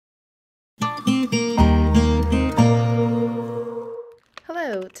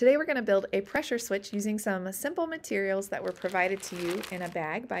So today we're going to build a pressure switch using some simple materials that were provided to you in a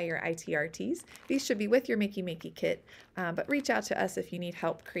bag by your ITRTs. These should be with your Makey Makey kit, but reach out to us if you need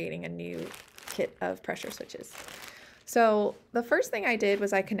help creating a new kit of pressure switches. So the first thing I did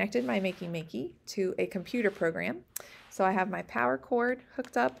was I connected my Makey Makey to a computer program. So I have my power cord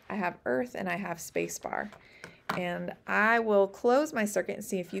hooked up, I have earth, and I have spacebar. And I will close my circuit and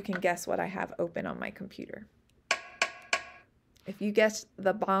see if you can guess what I have open on my computer. If you guessed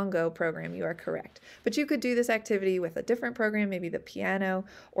the bongo program, you are correct. But you could do this activity with a different program, maybe the piano,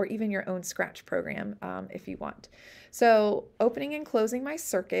 or even your own scratch program if you want. So opening and closing my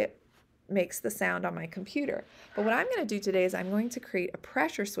circuit makes the sound on my computer. But what I'm going to do today is I'm going to create a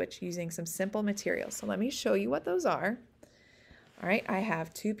pressure switch using some simple materials. So let me show you what those are. All right, I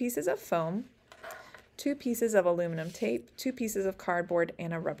have 2 pieces of foam, 2 pieces of aluminum tape, 2 pieces of cardboard,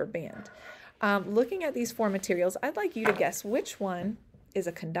 and a rubber band. Looking at these 4 materials, I'd like you to guess which one is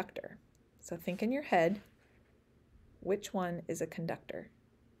a conductor. So think in your head, which one is a conductor?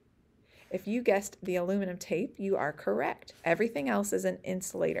 If you guessed the aluminum tape, you are correct. Everything else is an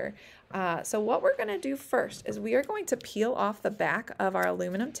insulator. So what we're going to do first is we are going to peel off the back of our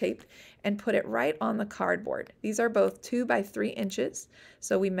aluminum tape and put it right on the cardboard. These are both 2 by 3 inches,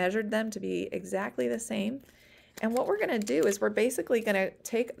 so we measured them to be exactly the same. And what we're going to do is we're basically going to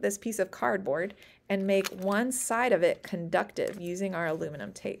take this piece of cardboard and make one side of it conductive using our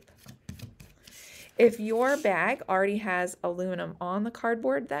aluminum tape. If your bag already has aluminum on the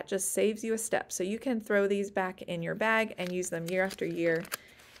cardboard, that just saves you a step. So you can throw these back in your bag and use them year after year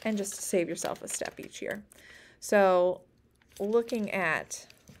and just save yourself a step each year. So looking at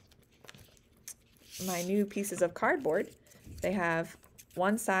my new pieces of cardboard, they have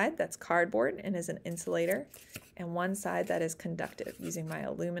one side that's cardboard and is an insulator, and one side that is conductive using my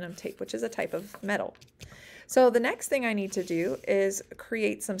aluminum tape, which is a type of metal. So the next thing I need to do is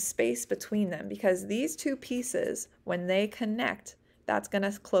create some space between them, because these 2 pieces, when they connect, that's going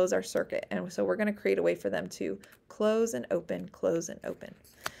to close our circuit. And so we're going to create a way for them to close and open, close and open.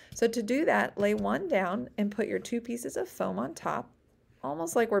 So to do that, lay one down and put your 2 pieces of foam on top,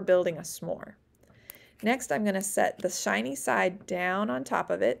 almost like we're building a s'more. Next, I'm going to set the shiny side down on top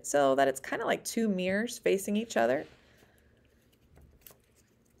of it so that it's kind of like 2 mirrors facing each other.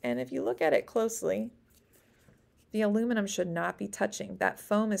 And if you look at it closely, the aluminum should not be touching. That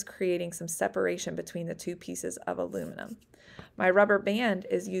foam is creating some separation between the 2 pieces of aluminum. My rubber band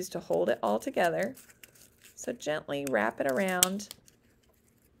is used to hold it all together. So gently wrap it around.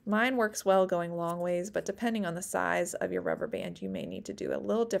 Mine works well going long ways, but depending on the size of your rubber band, you may need to do it a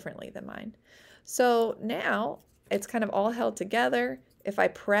little differently than mine. So now it's kind of all held together. If I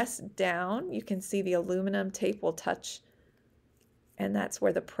press down, you can see the aluminum tape will touch, and that's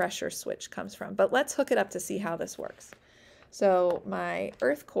where the pressure switch comes from. But let's hook it up to see how this works. So my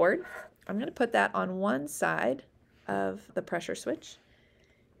earth cord, I'm going to put that on one side of the pressure switch,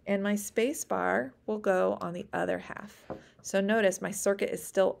 and my space bar will go on the other half. So notice my circuit is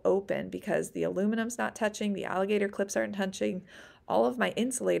still open because the aluminum's not touching, the alligator clips aren't touching, all of my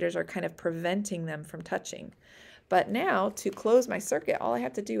insulators are kind of preventing them from touching. But now to close my circuit, all I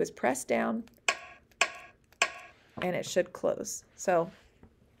have to do is press down and it should close. So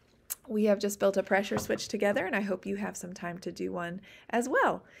we have just built a pressure switch together, and I hope you have some time to do one as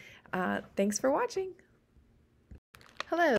well. Thanks for watching. Hello.